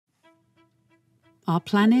Our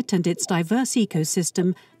planet and its diverse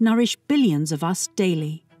ecosystem nourish billions of us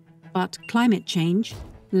daily. But climate change,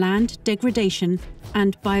 land degradation,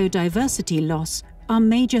 and biodiversity loss are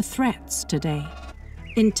major threats today.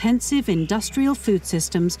 Intensive industrial food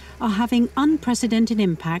systems are having unprecedented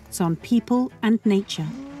impacts on people and nature.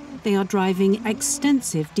 They are driving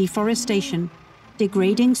extensive deforestation,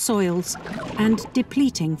 degrading soils, and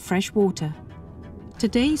depleting fresh water.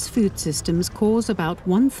 Today's food systems cause about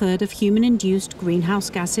 1/3 of human-induced greenhouse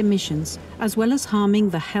gas emissions, as well as harming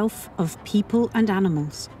the health of people and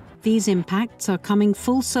animals. These impacts are coming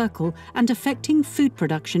full circle and affecting food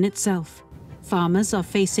production itself. Farmers are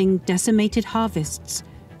facing decimated harvests,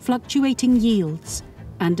 fluctuating yields,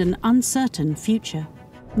 and an uncertain future.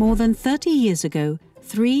 More than 30 years ago,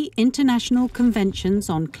 3 international conventions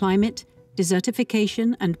on climate,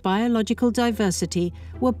 desertification, and biological diversity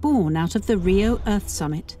were born out of the Rio Earth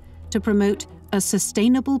Summit to promote a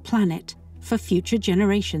sustainable planet for future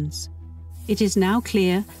generations. It is now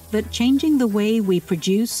clear that changing the way we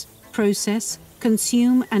produce, process,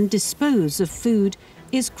 consume, and dispose of food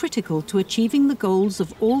is critical to achieving the goals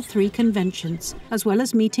of all 3 conventions, as well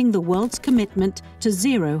as meeting the world's commitment to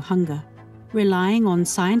zero hunger. Relying on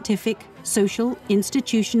scientific, social,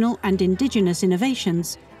 institutional, and indigenous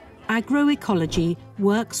innovations, agroecology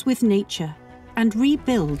works with nature and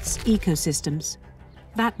rebuilds ecosystems.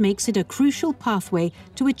 That makes it a crucial pathway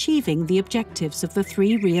to achieving the objectives of the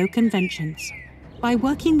 3 Rio Conventions. By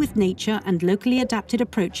working with nature and locally adapted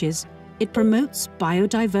approaches, it promotes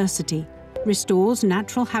biodiversity, restores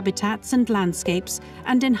natural habitats and landscapes,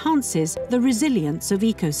 and enhances the resilience of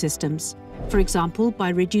ecosystems, for example, by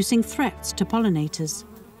reducing threats to pollinators.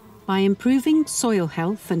 By improving soil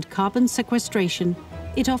health and carbon sequestration,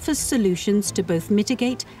 it offers solutions to both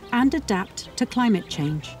mitigate and adapt to climate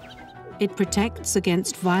change. It protects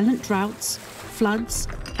against violent droughts, floods,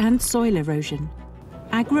 and soil erosion.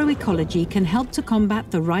 Agroecology can help to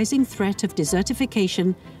combat the rising threat of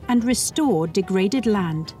desertification and restore degraded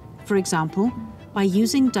land, for example, by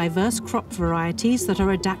using diverse crop varieties that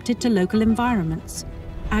are adapted to local environments.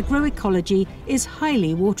 Agroecology is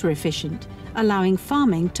highly water efficient, allowing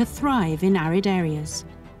farming to thrive in arid areas.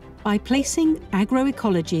 By placing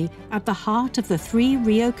agroecology at the heart of the 3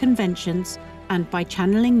 Rio Conventions and by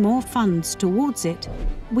channeling more funds towards it,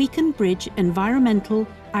 we can bridge environmental,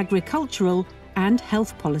 agricultural, and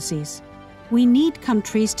health policies. We need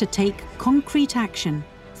countries to take concrete action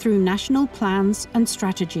through national plans and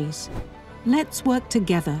strategies. Let's work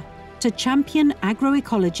together to champion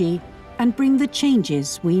agroecology and bring the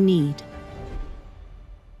changes we need.